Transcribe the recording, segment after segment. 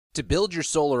To build your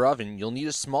solar oven, you'll need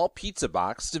a small pizza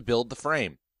box to build the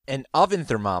frame, an oven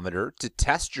thermometer to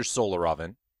test your solar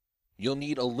oven. You'll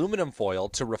need aluminum foil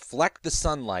to reflect the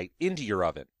sunlight into your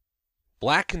oven.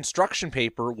 Black construction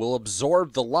paper will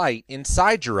absorb the light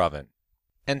inside your oven.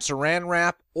 And saran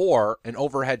wrap or an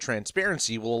overhead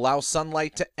transparency will allow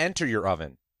sunlight to enter your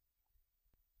oven.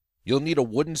 You'll need a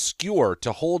wooden skewer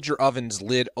to hold your oven's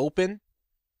lid open,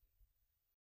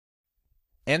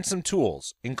 and some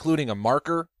tools, including a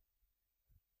marker,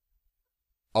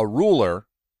 a ruler,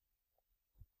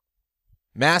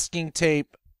 masking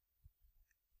tape,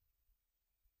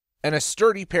 and a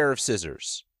sturdy pair of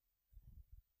scissors.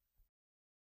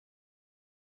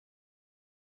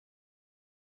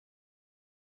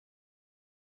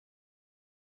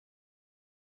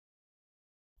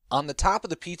 On the top of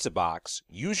the pizza box,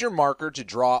 use your marker to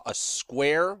draw a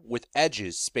square with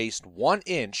edges spaced 1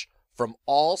 inch from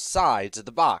all sides of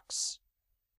the box.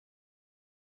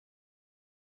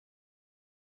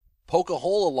 Poke a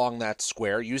hole along that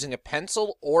square using a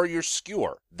pencil or your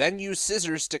skewer. Then use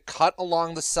scissors to cut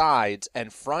along the sides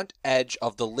and front edge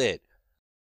of the lid.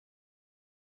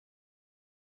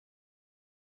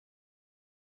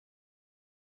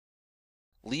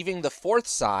 Leaving the fourth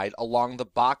side along the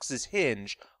box's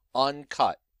hinge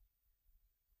uncut.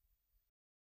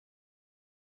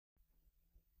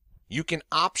 You can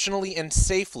optionally and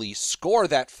safely score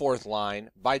that fourth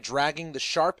line by dragging the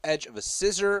sharp edge of a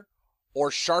scissor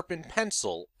or sharpened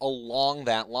pencil along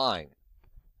that line.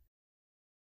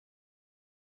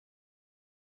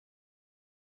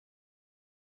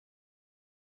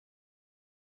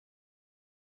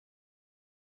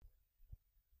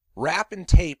 Wrap and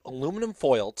tape aluminum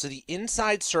foil to the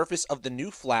inside surface of the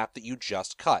new flap that you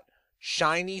just cut.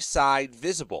 Shiny side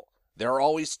visible. There are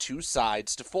always 2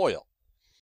 sides to foil.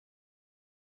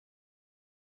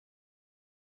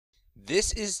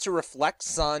 This is to reflect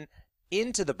sun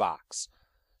into the box.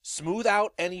 Smooth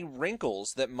out any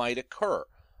wrinkles that might occur.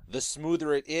 The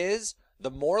smoother it is,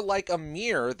 the more like a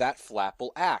mirror that flap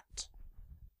will act.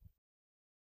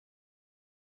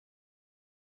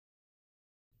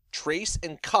 Trace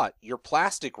and cut your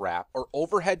plastic wrap or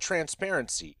overhead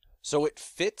transparency so it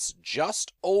fits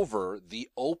just over the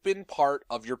open part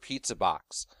of your pizza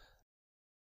box.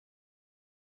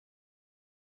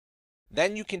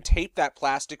 Then you can tape that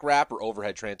plastic wrap or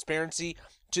overhead transparency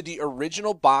to the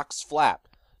original box flap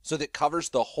so that it covers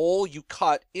the hole you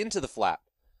cut into the flap.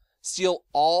 Seal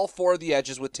all 4 of the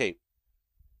edges with tape.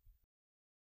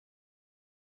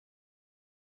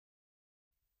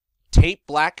 Tape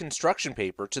black construction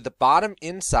paper to the bottom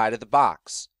inside of the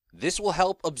box. This will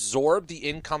help absorb the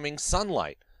incoming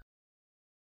sunlight.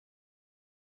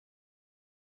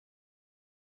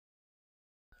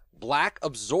 Black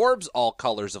absorbs all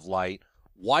colors of light.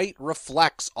 White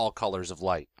reflects all colors of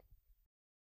light.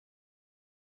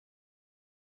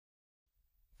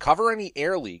 Cover any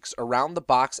air leaks around the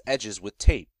box edges with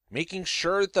tape, making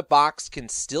sure that the box can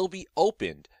still be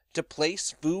opened to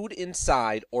place food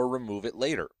inside or remove it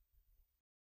later.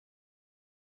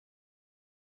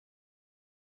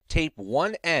 Tape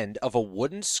one end of a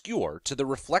wooden skewer to the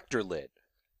reflector lid.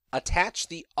 Attach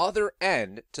the other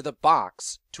end to the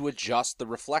box to adjust the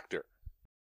reflector.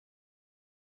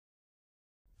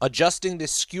 Adjusting the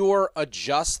skewer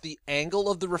adjusts the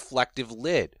angle of the reflective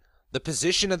lid. The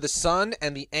position of the sun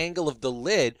and the angle of the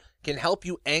lid can help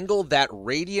you angle that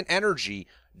radiant energy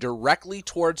directly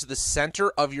towards the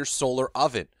center of your solar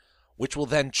oven, which will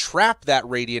then trap that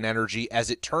radiant energy as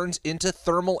it turns into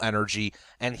thermal energy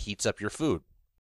and heats up your food.